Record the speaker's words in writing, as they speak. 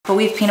But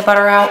we have peanut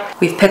butter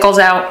out, we have pickles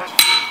out.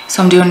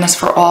 So I'm doing this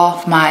for all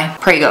of my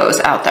Pregos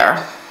out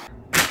there.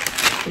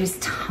 It is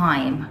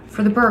time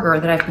for the burger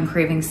that I've been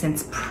craving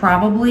since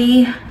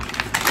probably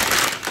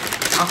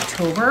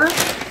October,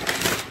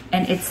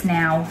 and it's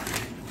now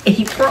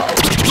April.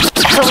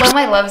 Hello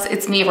my loves,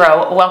 it's me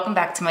Ro. Welcome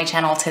back to my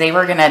channel. Today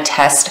we're gonna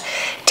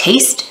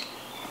taste,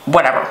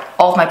 whatever,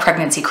 all of my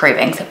pregnancy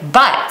cravings,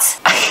 but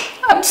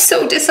I'm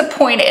so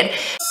disappointed.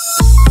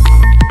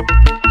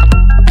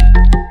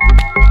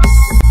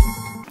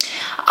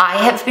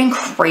 I have been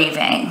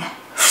craving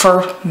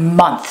for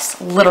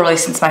months, literally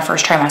since my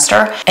first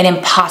trimester, an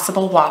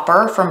Impossible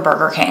Whopper from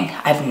Burger King.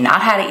 I've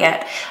not had it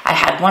yet. I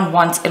had one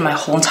once in my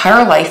whole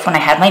entire life when I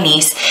had my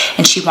niece,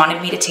 and she wanted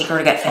me to take her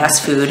to get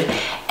fast food,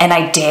 and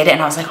I did,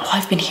 and I was like, oh,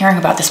 I've been hearing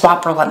about this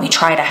Whopper, let me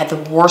try it. I had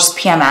the worst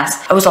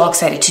PMS. I was all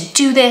excited to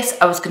do this.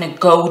 I was gonna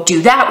go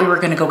do that. We were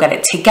gonna go get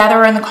it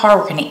together in the car.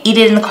 We're gonna eat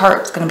it in the car.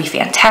 It's gonna be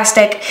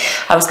fantastic.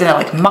 I was gonna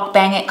like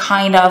mukbang it,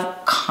 kind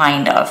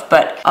of,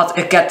 but I'll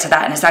get to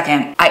that in a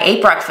second. I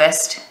ate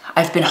breakfast.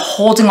 I've been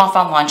holding off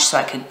on lunch so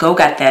I could go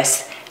get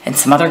this and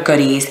some other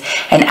goodies.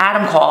 And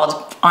Adam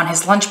called on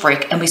his lunch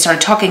break and we started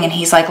talking, and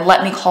he's like,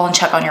 let me call and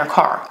check on your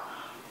car.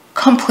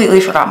 Completely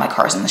forgot my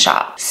car's in the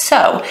shop.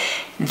 So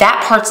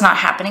that part's not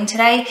happening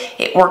today.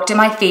 It worked in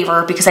my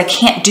favor because I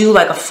can't do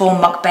like a full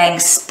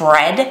mukbang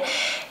spread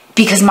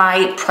because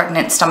my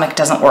pregnant stomach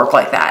doesn't work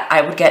like that.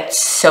 I would get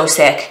so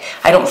sick.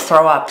 I don't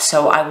throw up,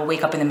 so I will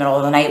wake up in the middle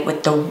of the night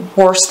with the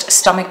worst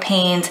stomach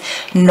pains,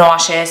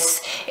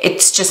 nauseous.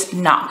 It's just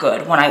not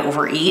good when I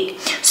overeat.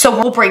 So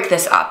we'll break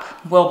this up.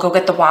 We'll go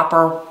get the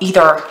Whopper,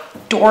 either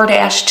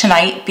DoorDash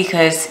tonight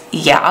because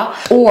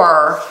yeah,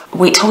 or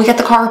wait till we get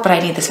the car, but I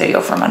need this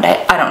video for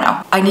Monday. I don't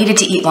know. I needed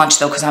to eat lunch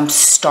though because I'm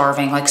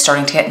starving, like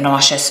starting to get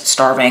nauseous,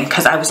 starving,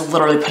 because I was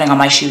literally putting on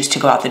my shoes to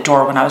go out the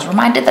door when I was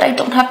reminded that I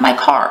don't have my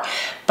car.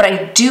 But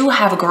I do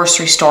have a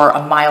grocery store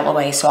a mile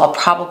away, so I'll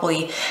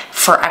probably,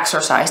 for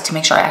exercise, to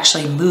make sure I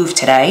actually move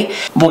today.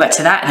 We'll get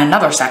to that in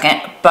another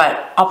second,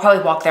 but I'll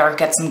probably walk there,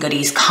 get some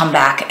goodies, come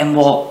back, and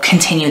we'll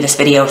continue this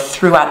video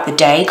throughout the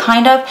day,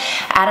 kind of.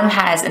 Adam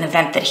has an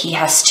event that he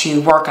has to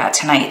work at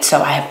tonight,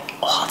 so I have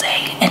all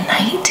day and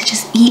night to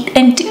just eat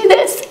and do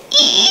this.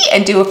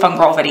 And do a fun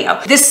girl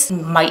video. This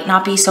might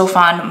not be so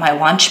fun, my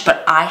lunch,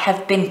 but I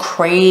have been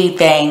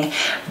craving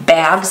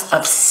bags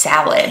of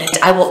salad.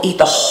 I will eat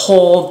the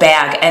whole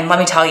bag, and let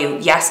me tell you,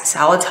 yes,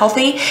 salad's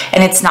healthy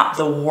and it's not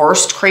the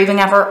worst craving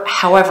ever.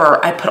 However,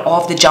 I put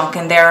all of the junk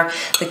in there.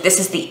 Like this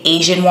is the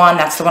Asian one.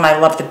 That's the one I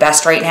love the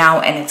best right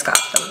now, and it's got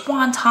the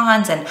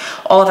wontons and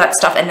all of that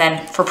stuff. And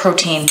then for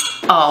protein,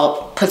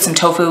 I'll put some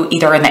tofu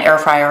either in the air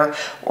fryer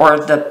or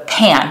the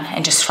pan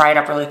and just fry it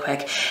up really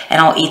quick, and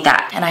I'll eat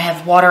that. And I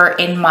have water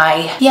in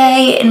my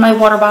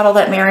water bottle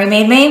that Mary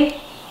made me.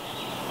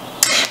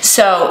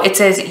 So it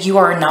says, you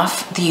are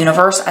enough, the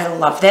universe. I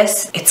love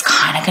this. It's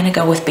kind of gonna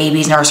go with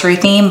baby's nursery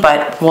theme,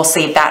 but we'll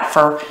save that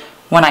for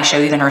when I show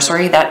you the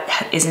nursery.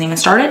 That isn't even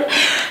started.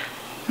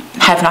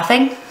 Have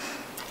nothing.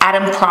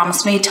 Adam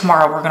promised me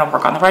tomorrow we're gonna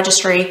work on the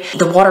registry.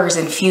 The water is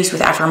infused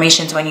with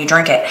affirmations when you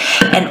drink it.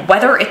 And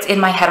whether it's in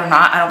my head or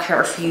not, I don't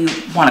care if you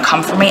wanna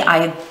come for me,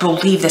 I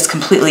believe this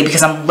completely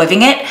because I'm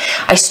living it.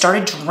 I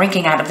started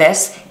drinking out of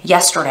this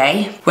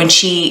yesterday. When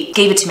she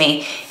gave it to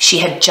me, she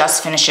had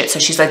just finished it. So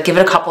she's like, give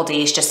it a couple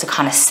days just to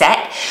kind of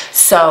set.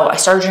 So I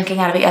started drinking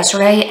out of it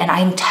yesterday, and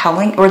I'm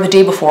telling, or the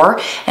day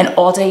before, and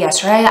all day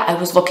yesterday, I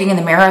was looking in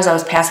the mirror as I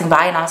was passing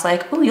by, and I was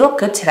like, ooh, you look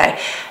good today.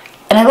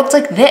 And I looked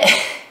like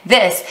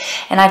this,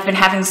 and I've been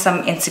having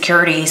some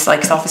insecurities,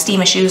 like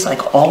self-esteem issues,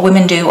 like all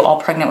women do,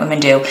 all pregnant women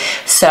do.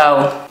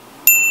 So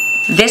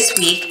this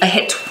week, I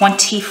hit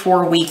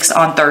 24 weeks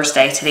on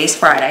Thursday. Today's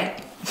Friday.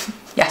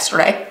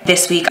 Yesterday.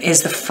 This week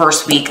is the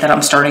first week that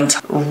I'm starting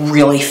to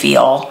really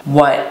feel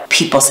what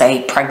people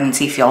say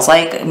pregnancy feels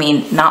like. I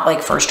mean, not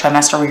like first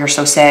trimester where you're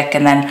so sick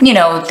and then, you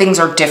know, things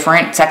are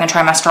different second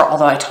trimester,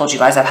 although I told you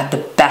guys I've had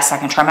the best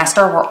second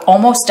trimester. We're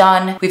almost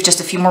done. We have just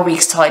a few more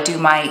weeks till I do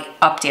my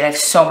update. I have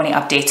so many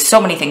updates,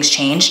 so many things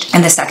changed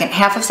in the second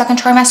half of second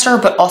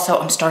trimester, but also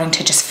I'm starting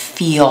to just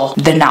feel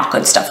the not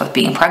good stuff of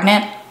being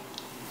pregnant.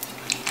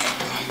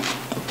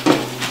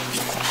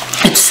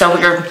 It's so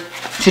weird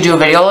to do a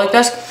video like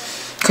this,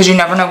 because you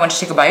never know when to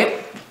take a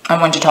bite and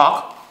when to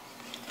talk.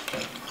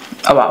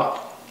 Oh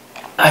wow.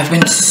 I've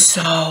been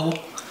so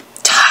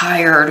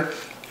tired.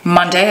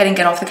 Monday, I didn't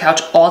get off the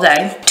couch all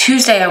day.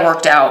 Tuesday, I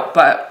worked out,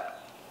 but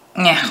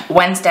yeah,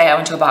 Wednesday, I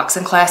went to a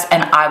boxing class,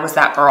 and I was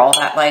that girl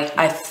that like,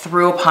 I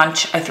threw a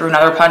punch, I threw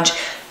another punch,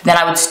 then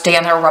I would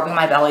stand there rubbing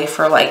my belly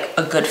for like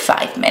a good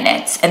 5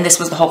 minutes. And this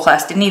was the whole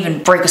class. Didn't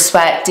even break a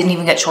sweat, didn't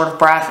even get short of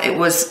breath. It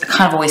was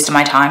kind of a waste of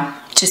my time.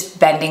 Just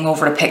bending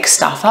over to pick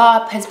stuff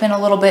up has been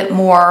a little bit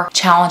more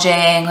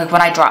challenging. Like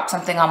when I drop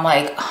something, I'm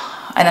like,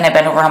 and then I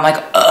bend over and I'm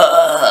like,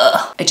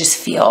 ugh. I just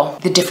feel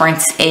the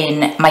difference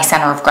in my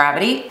center of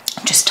gravity.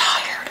 I'm just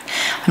tired.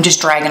 I'm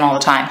just dragging all the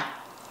time.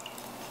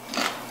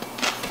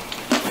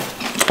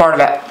 It's part of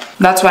it.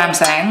 That's why I'm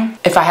saying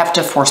if I have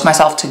to force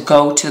myself to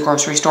go to the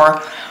grocery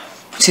store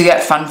to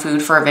get fun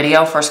food for a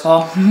video. First of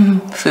all,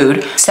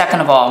 food.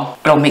 Second of all,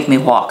 it'll make me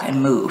walk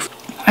and move.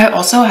 I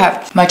also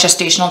have my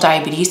gestational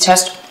diabetes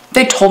test.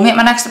 They told me at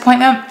my next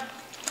appointment,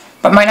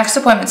 but my next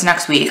appointment's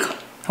next week,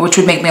 which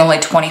would make me only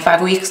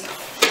 25 weeks.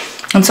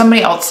 And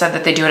somebody else said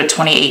that they do it at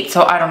 28.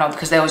 So I don't know,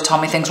 because they always tell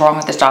me things wrong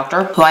with this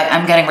doctor, who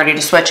I'm getting ready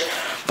to switch.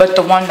 But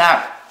the one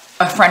that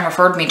a friend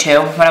referred me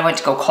to, when I went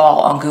to go call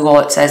on Google,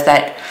 it says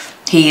that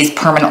he's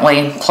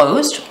permanently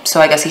closed.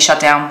 So I guess he shut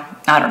down.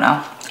 I don't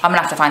know. I'm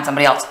gonna have to find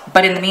somebody else.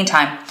 But in the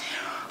meantime,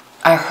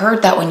 I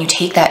heard that when you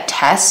take that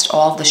test,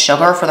 all of the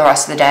sugar for the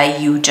rest of the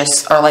day, you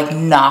just are like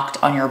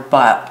knocked on your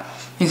butt.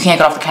 You can't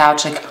get off the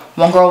couch. Like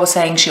one girl was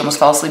saying she almost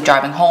fell asleep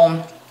driving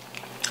home.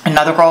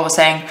 Another girl was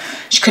saying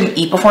she couldn't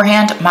eat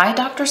beforehand. My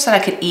doctor said I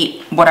could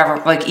eat whatever,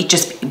 like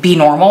just be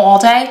normal all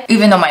day,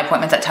 even though my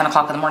appointment's at 10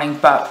 o'clock in the morning.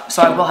 But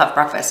so I will have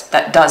breakfast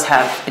that does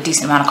have a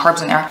decent amount of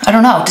carbs in there. I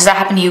don't know. Does that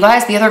happen to you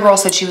guys? The other girl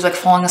said she was like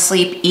falling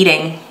asleep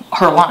eating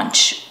her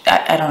lunch.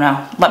 I don't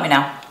know. Let me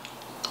know.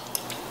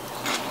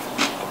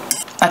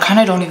 I kind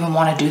of don't even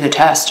want to do the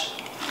test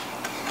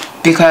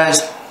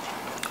because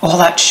all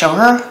that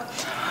sugar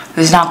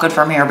is not good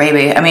for me or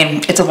baby. I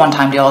mean, it's a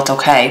one-time deal. It's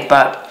okay,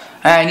 but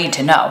I need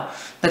to know.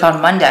 Like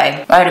on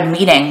Monday, I had a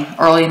meeting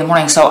early in the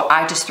morning, so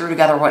I just threw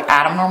together what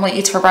Adam normally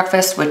eats for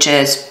breakfast, which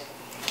is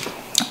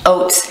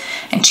oats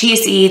and chia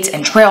seeds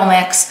and trail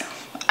mix.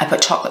 I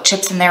put chocolate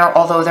chips in there,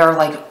 although they're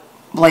like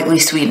lightly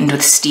sweetened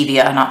with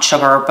stevia, not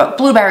sugar, but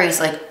blueberries,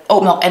 like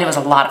oat milk, and it was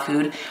a lot of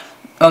food. It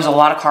was a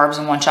lot of carbs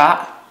in one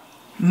shot.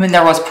 I mean,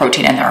 there was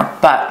protein in there,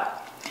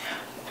 but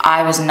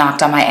I was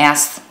knocked on my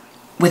ass.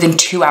 Within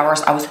 2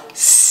 hours, I was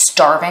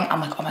starving.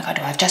 I'm like, oh my God,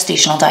 do I have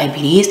gestational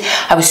diabetes?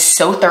 I was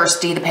so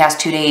thirsty the past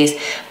 2 days,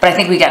 but I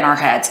think we get in our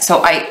heads.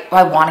 So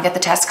I want to get the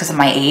test because of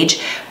my age,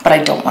 but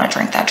I don't want to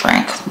drink that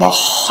drink.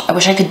 Ugh, I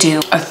wish I could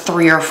do a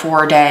 3 or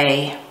 4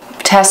 day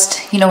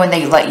test, you know, when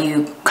they let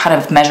you kind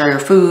of measure your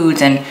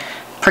foods and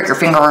prick your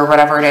finger or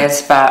whatever it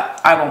is,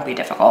 but I won't be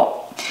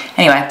difficult.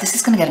 Anyway, this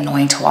is going to get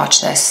annoying to watch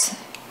this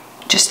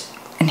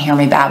and hear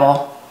me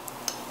babble.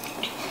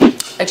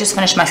 I just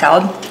finished my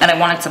salad and I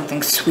wanted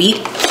something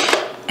sweet,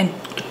 and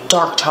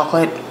dark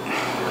chocolate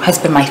has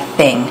been my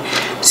thing.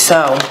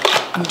 So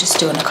I'm just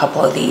doing a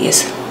couple of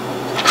these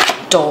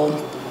Dole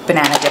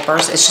banana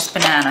dippers. It's just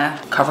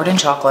banana covered in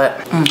chocolate.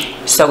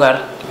 So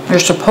good. You're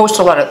supposed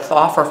to let it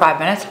thaw for 5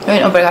 minutes.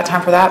 Ain't nobody got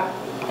time for that.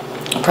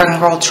 A pregnant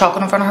girl with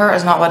chocolate in front of her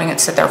is not letting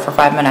it sit there for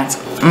 5 minutes.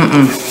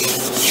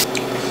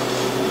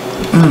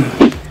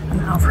 I'm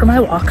out for my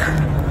walk.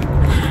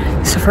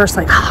 It's the first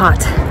like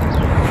hot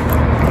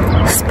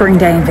spring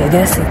day in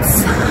Vegas.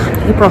 It's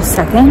April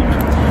 2nd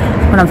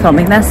when I'm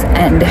filming this,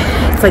 and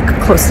it's like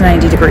close to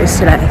 90 degrees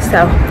today.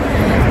 So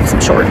some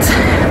shorts,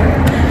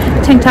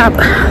 tank top,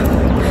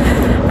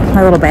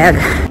 my little bag,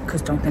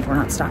 because don't think we're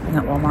not stopping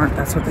at Walmart.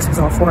 That's what this was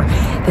all for.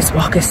 This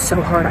walk is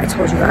so hard. I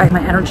told you guys,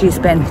 my energy's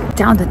been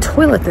down the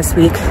toilet this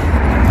week.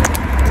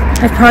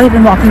 I've probably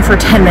been walking for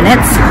 10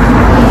 minutes,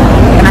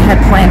 and I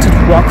had planned to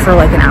walk for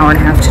like an hour and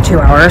a half to 2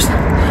 hours.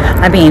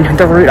 I mean,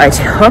 the route I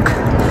took,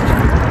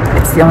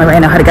 it's the only way I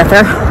know how to get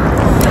there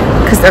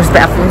because there's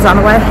bathrooms on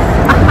the way.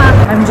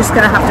 I'm just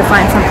gonna have to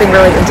find something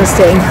really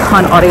interesting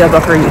on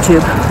audiobook or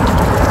YouTube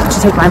to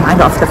take my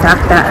mind off the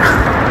fact that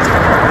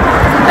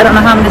I don't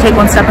know how I'm gonna take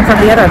one step in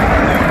front of the other,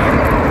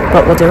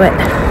 but we'll do it.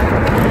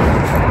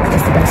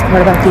 That's the best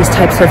part about these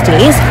types of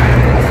days,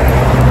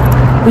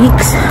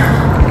 weeks,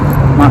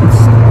 months,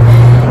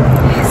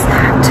 is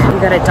that you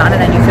get it done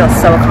and then you feel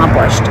so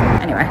accomplished.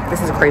 Anyway,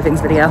 this is a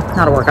cravings video,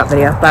 not a workout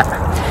video, but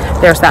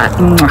there's that.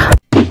 Mwah.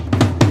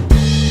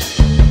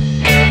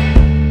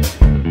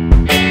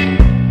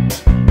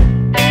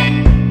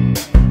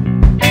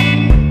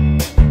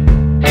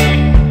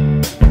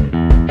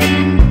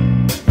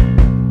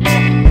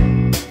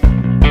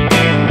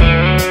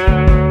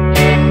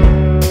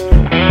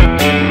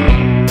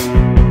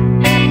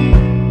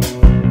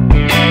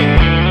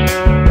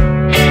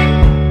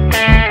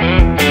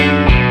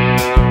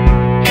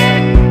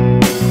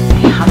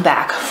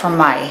 From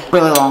my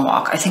really long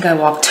walk. I think I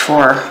walked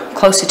for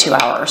close to 2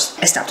 hours.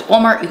 I stopped at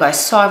Walmart. You guys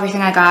saw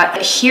everything I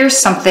got. Here's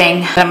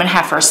something that I'm gonna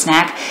have for a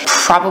snack.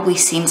 Probably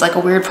seems like a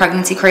weird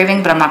pregnancy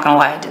craving, but I'm not gonna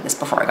lie, I did this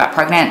before I got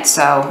pregnant.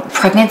 So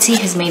pregnancy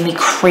has made me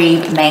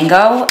crave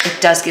mango. It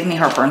does give me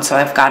heartburn, so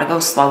I've gotta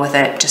go slow with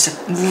it, just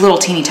a little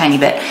teeny tiny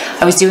bit.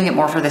 I was doing it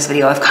more for this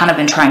video. I've kind of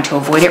been trying to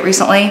avoid it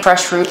recently.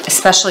 Fresh fruit,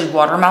 especially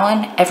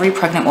watermelon. Every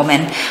pregnant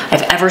woman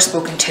I've ever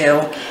spoken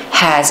to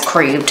has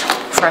craved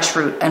fresh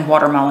fruit and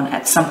watermelon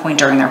at some point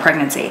during their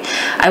pregnancy.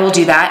 I will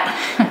do that,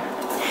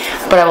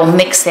 but I will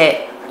mix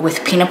it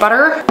with peanut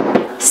butter,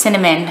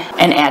 cinnamon,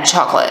 and add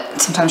chocolate,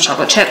 sometimes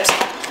chocolate chips.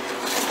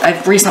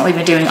 I've recently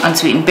been doing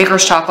unsweetened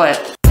baker's chocolate.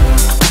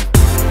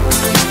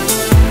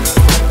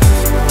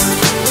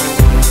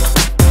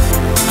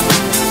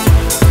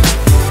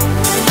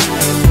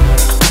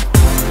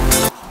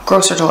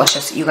 Gross or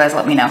delicious, you guys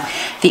let me know.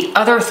 The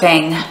other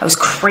thing I was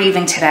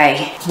craving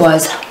today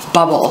was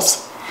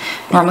bubbles.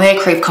 Normally I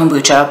crave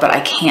kombucha, but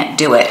I can't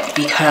do it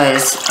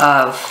because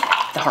of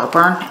the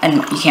heartburn, and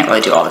you can't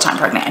really do it all the time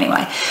pregnant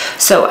anyway.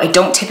 So I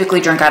don't typically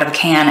drink out of a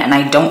can, and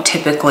I don't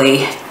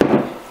typically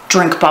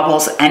drink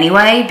bubbles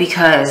anyway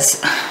because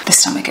the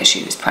stomach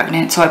issue is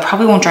pregnant. So I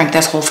probably won't drink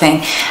this whole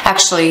thing.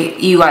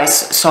 Actually, you guys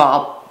saw,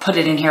 I'll put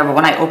it in here, but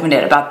when I opened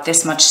it, about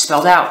this much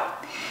spilled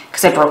out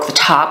because I broke the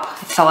top.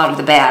 It fell out of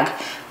the bag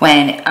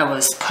when I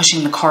was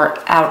pushing the cart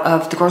out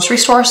of the grocery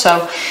store.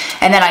 So,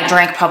 and then I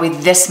drank probably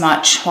this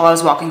much while I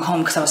was walking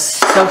home because I was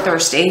so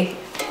thirsty.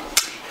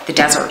 The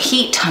desert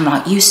heat, I'm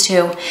not used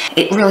to.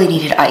 It really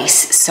needed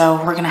ice. So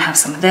we're gonna have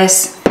some of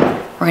this.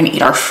 We're gonna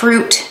eat our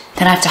fruit.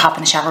 Then I have to hop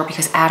in the shower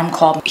because Adam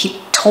called me. He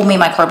told me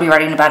my car would be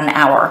ready in about an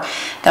hour.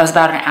 That was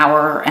about an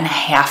hour and a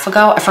half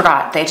ago. I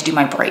forgot, they had to do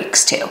my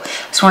brakes too.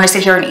 So we're gonna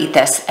sit here and eat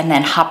this and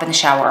then hop in the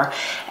shower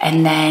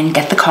and then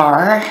get the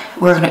car.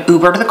 We're gonna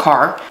Uber to the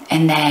car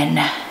and then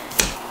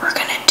we're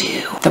gonna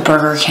do the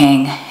Burger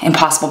King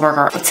Impossible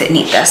Burger. Let's sit and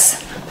eat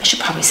this. I should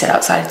probably sit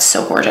outside, it's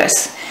so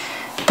gorgeous.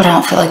 But I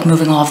don't feel like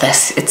moving all of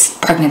this. It's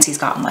pregnancy's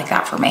gotten like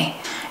that for me.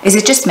 Is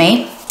it just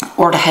me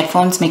or do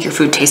headphones make your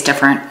food taste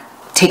different?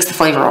 Takes the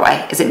flavor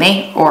away. Is it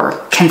me or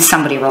can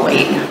somebody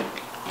relate?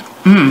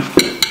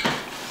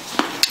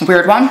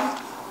 Weird one.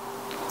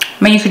 I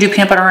mean, you could do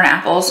peanut butter and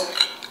apples.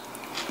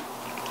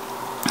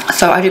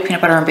 So I do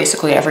peanut butter on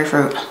basically every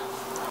fruit.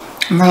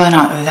 I'm really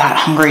not that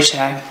hungry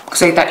today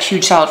because I ate that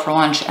huge salad for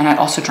lunch and I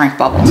also drank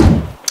bubbles.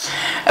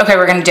 Okay,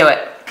 we're gonna do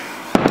it.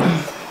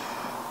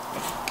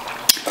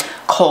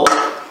 Cold.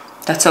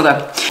 That's so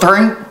good.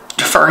 During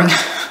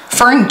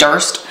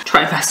Durst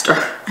trimester.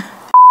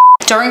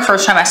 During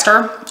first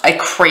trimester, I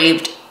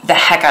craved the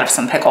heck out of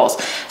some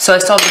pickles. So I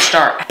still have to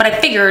start. But I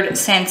figured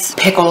since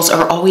pickles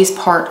are always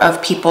part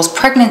of people's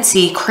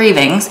pregnancy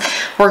cravings,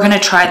 we're gonna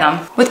try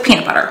them with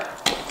peanut butter.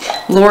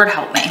 Lord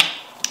help me.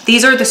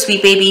 These are the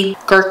Sweet Baby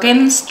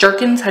gherkins,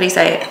 how do you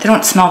say it? They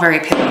don't smell very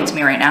appealing to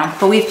me right now,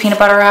 but we have peanut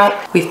butter out,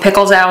 we have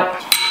pickles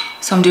out.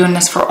 So I'm doing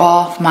this for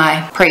all of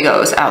my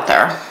pregos out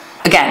there.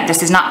 Again,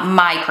 this is not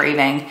my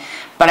craving,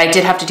 but I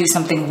did have to do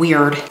something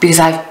weird because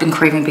I've been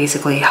craving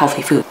basically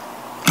healthy food.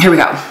 Here we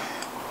go.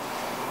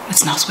 It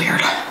smells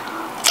weird.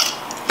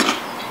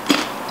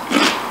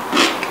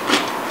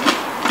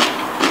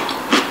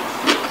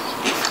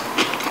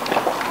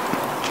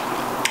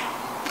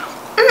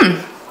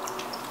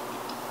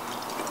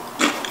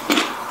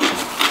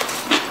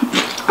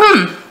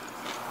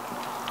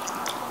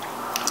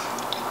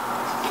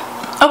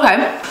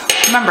 Okay.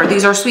 Remember,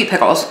 these are sweet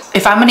pickles.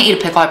 If I'm gonna eat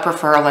a pickle, I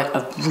prefer like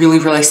a really,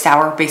 really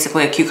sour,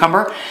 basically a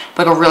cucumber,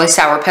 like a really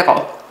sour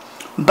pickle.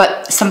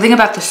 But something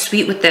about the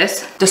sweet with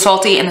this, the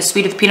salty and the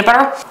sweet of the peanut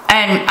butter,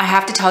 and I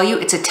have to tell you,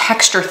 it's a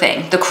texture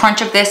thing. The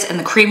crunch of this and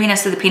the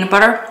creaminess of the peanut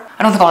butter,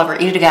 I don't think I'll ever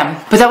eat it again.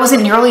 But that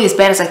wasn't nearly as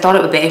bad as I thought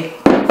it would be.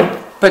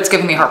 But it's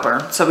giving me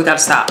heartburn, so we gotta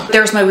stop.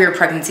 There's my weird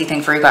pregnancy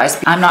thing for you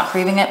guys. I'm not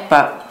craving it,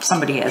 but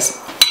somebody is.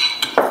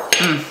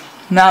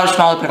 Now the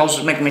smell of the pickles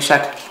is making me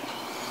sick.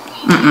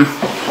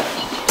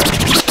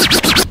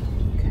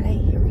 Okay,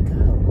 here we go.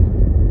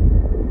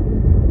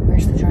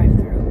 Where's the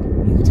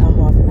drive-thru? You can tell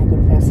how often I go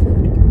to fast food.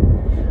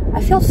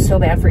 I feel so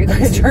bad for you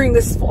guys during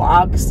this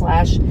vlog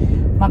slash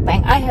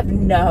mukbang. I have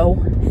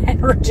no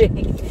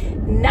energy.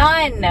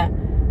 None.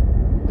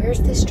 Where's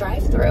this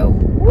drive-thru?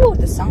 Ooh,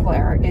 the sun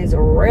glare is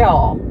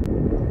real.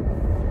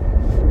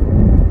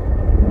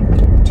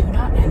 Do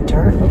not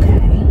enter. Okay.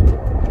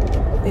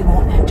 We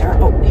won't enter.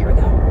 Oh, here we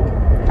go.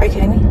 Are you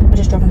kidding me? I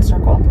just drove in a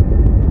circle.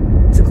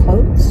 Is it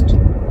closed?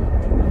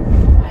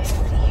 Why is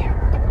nobody here?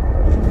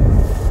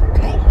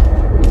 Okay.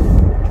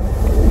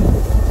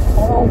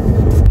 Oh.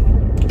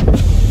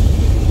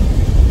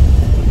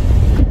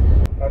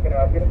 How can I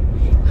help you?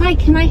 Hi,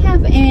 can I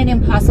have an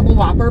Impossible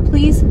Whopper,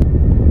 please?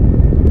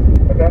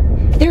 Okay.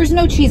 There's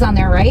no cheese on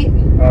there, right?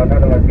 None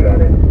unless you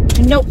add it.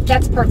 Nope,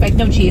 that's perfect.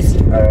 No cheese.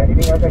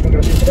 Anything else I can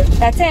get you today?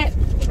 That's it.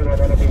 So that's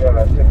going to be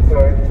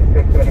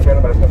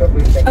 627 by Sunday,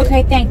 please. Thank you.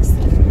 Okay, thanks.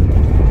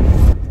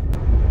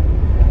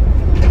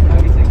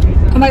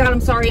 Oh my God,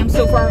 I'm sorry. I'm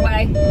so far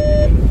away.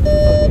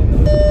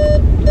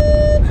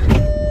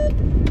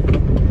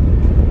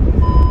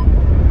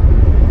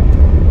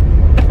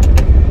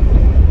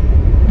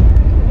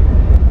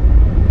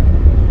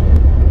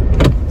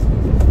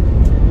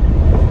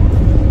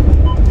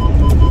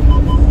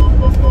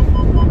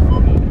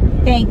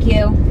 Thank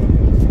you.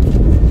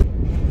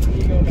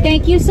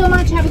 Thank you so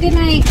much. Have a good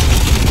night.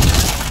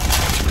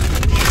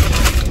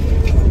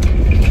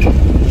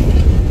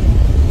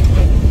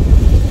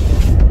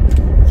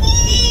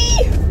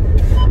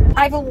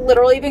 I've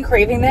literally been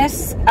craving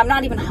this. I'm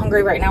not even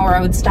hungry right now, or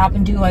I would stop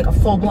and do like a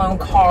full-blown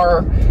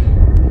car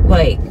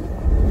like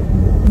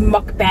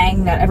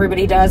mukbang that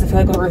everybody does. I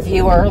feel like a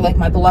reviewer, like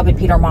my beloved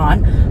Peter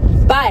Mon,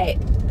 but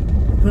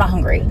I'm not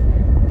hungry.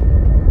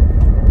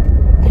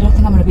 I don't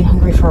think I'm gonna be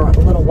hungry for a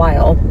little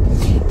while.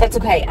 That's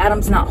okay.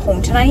 Adam's not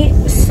home tonight,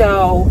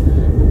 so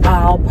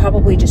I'll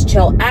probably just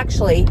chill.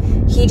 Actually,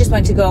 he just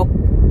went to go,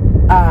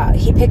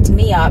 he picked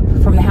me up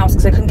from the house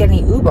because I couldn't get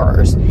any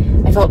Ubers.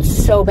 I felt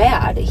so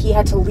bad. He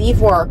had to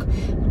leave work,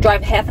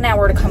 drive half an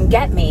hour to come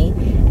get me,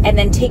 and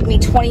then take me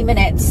 20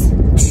 minutes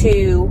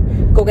to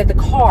go get the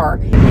car.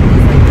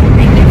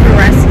 Thank you for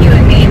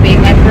rescuing me and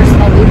being my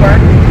personal Uber.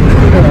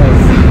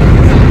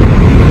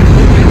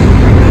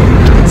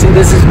 See,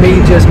 this is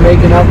me just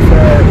making up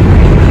for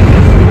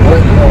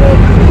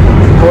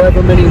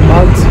however many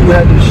months you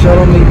had to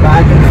shuttle me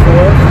back and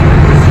forth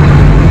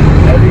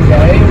every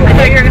day. I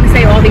thought you were going to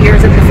say all the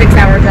years of the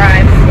 6-hour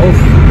drive. Oh,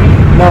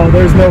 no,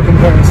 there's no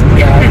comparison to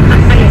that.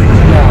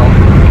 No.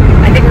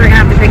 I think we're going to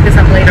have to pick this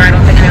up later. I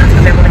don't think anyone's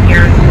going to be able to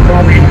hear it.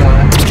 Probably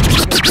not.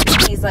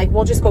 He's like,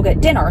 we'll just go get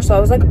dinner. So I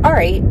was like, all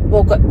right,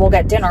 we'll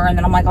get dinner. And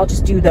then I'm like, I'll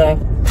just do the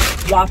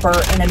Whopper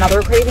in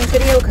another Cravings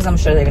video because I'm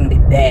sure they're going to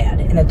be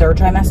bad in the 3rd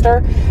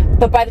trimester.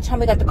 But by the time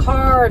we got the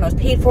car and it was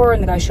paid for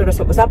and the guy showed us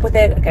what was up with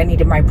it, like I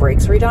needed my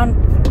brakes redone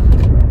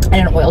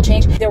and an oil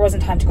change. There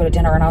wasn't time to go to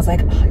dinner and I was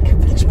like, oh, I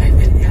can finish my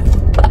video.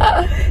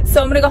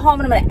 So I'm going to go home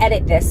and I'm going to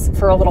edit this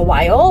for a little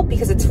while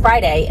because it's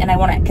Friday and I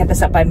want to get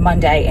this up by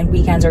Monday, and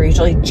weekends are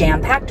usually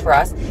jam-packed for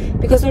us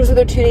because those are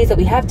the 2 days that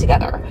we have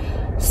together.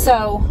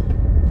 So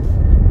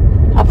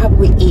I'll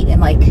probably eat in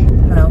like, I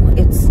don't know,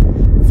 it's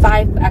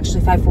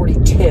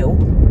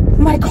 5:42.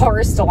 My car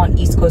is still on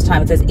East Coast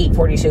time. It says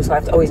 8:42, so I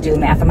have to always do the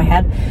math in my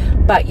head.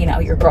 But you know,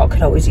 your girl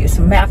could always use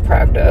some math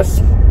practice.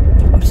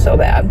 I'm so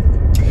bad.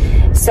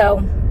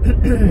 So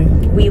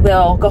we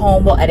will go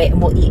home, we'll edit,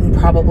 and we'll eat in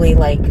probably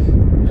like,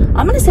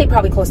 I'm gonna say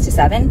probably close to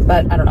 7,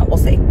 but I don't know, we'll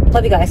see.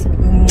 Love you guys.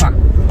 Mwah.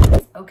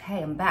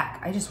 Okay, I'm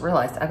back. I just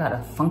realized I got a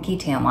funky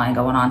tan line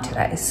going on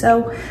today.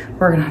 So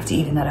we're gonna have to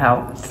even that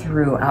out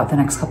throughout the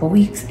next couple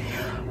weeks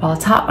while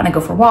it's hot when I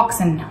go for walks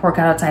and work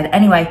out outside.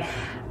 Anyway,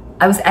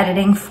 I was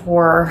editing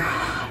for,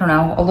 I don't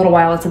know, a little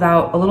while. It's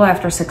about a little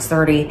after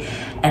 6:30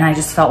 and I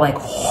just felt like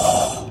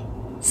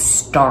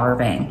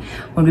starving.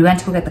 When we went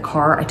to go get the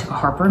car, I took a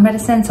heartburn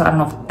medicine. So I don't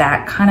know if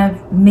that kind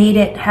of made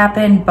it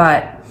happen,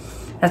 but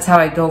that's how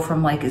I go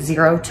from like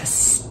 0 to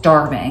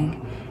starving,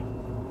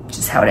 which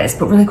is how it is.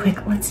 But really quick,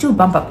 let's do a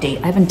bump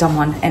update. I haven't done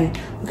one. And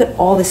look at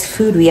all this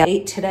food we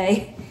ate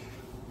today.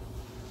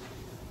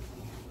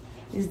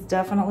 It's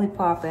definitely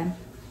popping.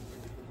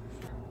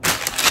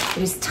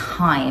 It is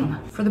time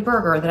for the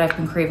burger that I've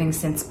been craving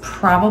since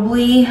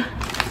probably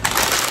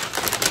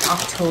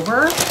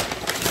October.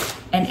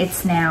 And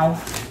it's now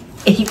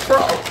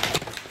April.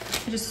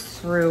 I just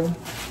threw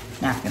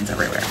napkins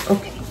everywhere.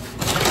 Okay.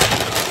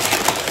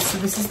 So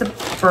this is the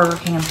Burger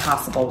King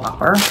Impossible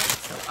Whopper.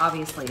 So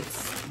obviously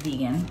it's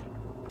vegan.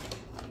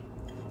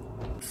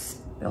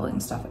 Spilling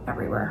stuff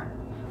everywhere.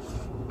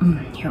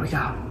 Here we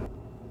go.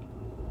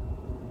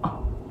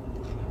 Oh.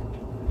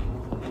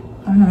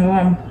 Oh my God,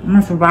 I'm gonna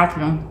have to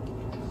vacuum.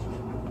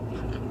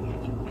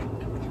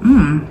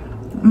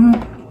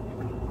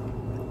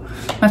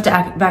 I have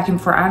to vacuum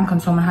before Adam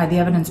comes home and hide the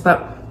evidence,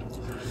 but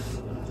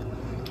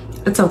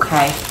it's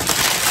okay.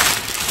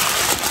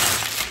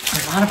 A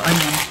lot of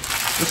onion,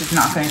 which is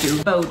not going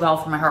to bode well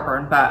for my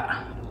heartburn, but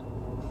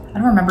I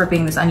don't remember it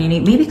being this oniony.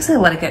 Maybe because I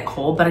let it get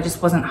cold, but I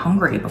just wasn't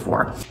hungry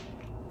before.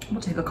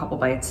 We'll take a couple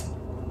bites.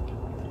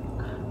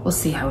 We'll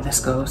see how this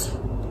goes.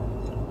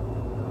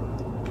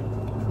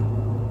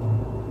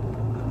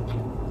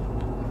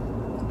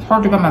 It's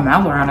hard to get my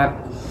mouth around it.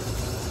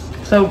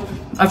 So,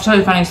 I'll tell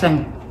you a funny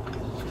thing.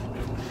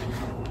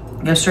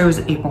 Yesterday was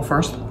April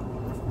 1st,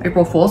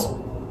 April Fool's.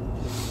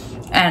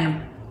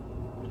 And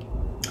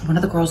one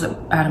of the girls at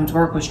Adam's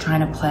work was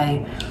trying to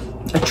play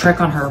a trick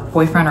on her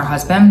boyfriend or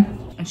husband,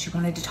 and she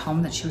wanted to tell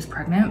him that she was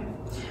pregnant.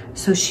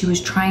 So she was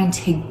trying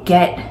to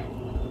get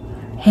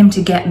him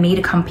to get me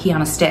to come pee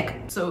on a stick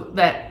so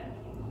that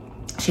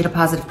she had a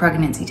positive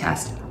pregnancy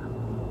test.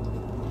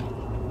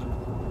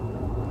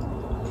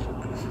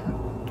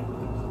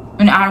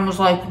 And Adam was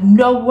like,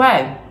 no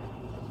way.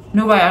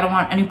 No way, I don't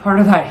want any part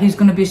of that. He's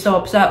gonna be so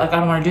upset. Like, I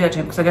don't wanna do that to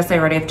him because I guess they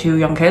already have 2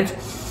 young kids.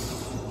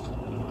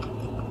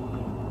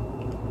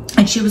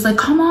 And she was like,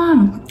 come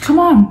on,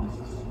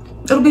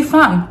 it'll be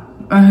fun.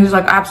 And he was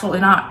like, absolutely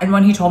not. And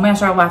when he told me, I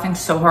started laughing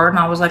so hard, and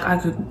I was like, I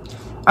would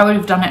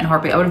have done it in a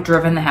heartbeat. I would have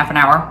driven the half an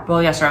hour.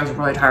 Well, yesterday I was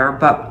really tired,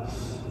 but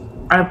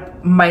I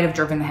might have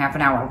driven the half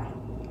an hour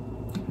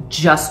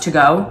just to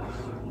go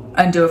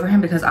and do it for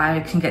him because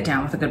I can get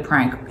down with a good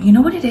prank. You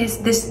know what it is?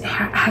 This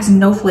has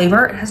no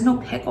flavor. It has no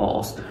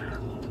pickles.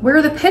 Where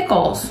are the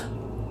pickles?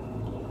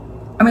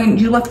 I mean,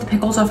 you left the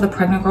pickles off the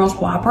pregnant girl's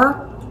Whopper?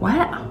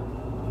 What?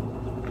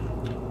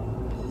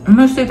 I'm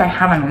gonna see if I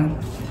have any.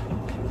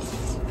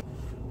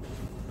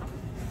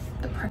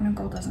 The pregnant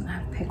girl doesn't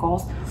have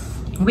pickles.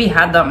 We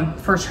had them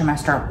first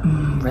trimester.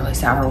 Really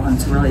sour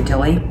ones, really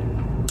dilly.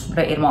 But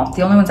I ate them all.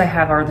 The only ones I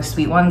have are the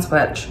sweet ones,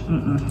 which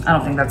I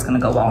don't think that's gonna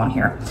go well in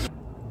here.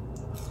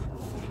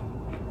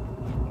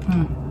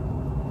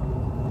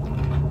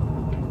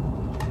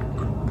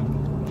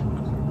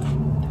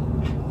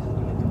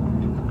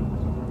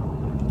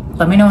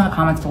 Let me know in the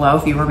comments below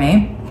if you were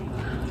me.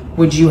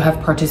 Would you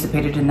have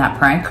participated in that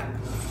prank?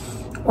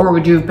 Or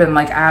would you have been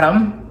like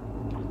Adam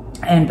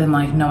and been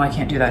like, no, I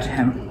can't do that to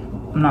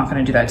him. I'm not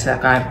gonna do that to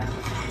that guy.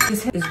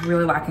 This is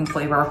really lacking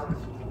flavor.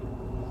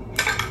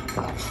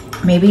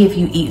 Maybe if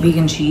you eat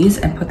vegan cheese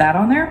and put that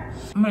on there,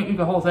 I'm gonna eat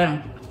the whole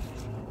thing.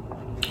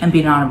 and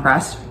be not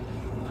impressed.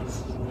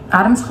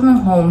 Adam's coming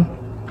home.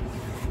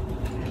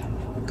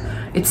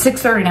 It's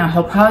 6:30 now.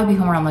 He'll probably be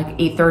home around like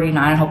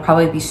 8:39. He'll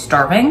probably be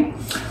starving.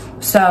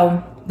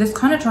 So this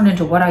kind of turned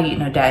into what I eat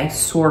in a day,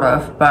 sort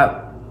of,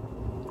 but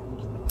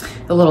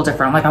a little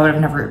different. Like I would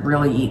have never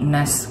really eaten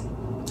this.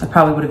 I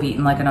probably would have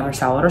eaten like another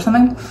salad or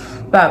something.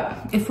 But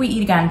if we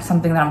eat again,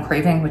 something that I'm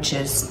craving, which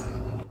is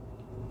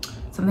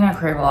something I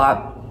crave a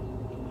lot,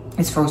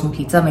 is frozen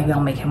pizza. Maybe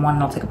I'll make him one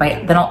and I'll take a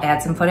bite. Then I'll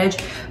add some footage.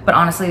 But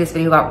honestly, this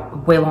video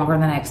got way longer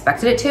than I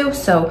expected it to.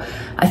 So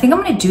I think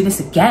I'm gonna do this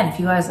again if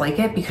you guys like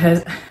it,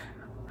 because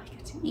I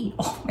get to eat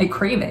all my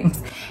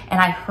cravings. And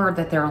I heard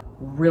that they're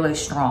really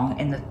strong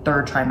in the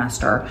 3rd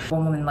trimester.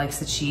 One woman likes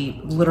that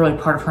she literally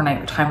part of her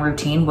nighttime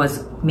routine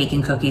was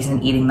making cookies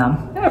and eating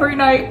them every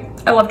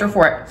night. I loved her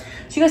for it.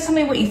 So you guys tell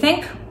me what you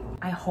think.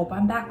 I hope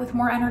I'm back with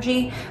more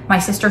energy. My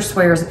sister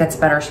swears it gets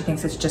better. She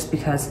thinks it's just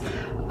because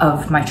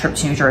of my trip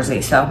to New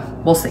Jersey. So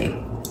we'll see.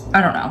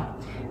 I don't know.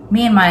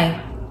 Me and my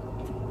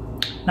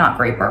not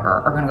great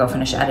burger are gonna go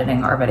finish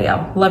editing our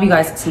video. Love you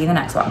guys. See you in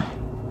the next one.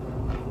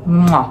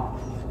 Mwah.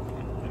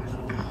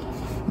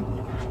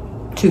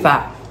 Too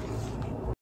fat.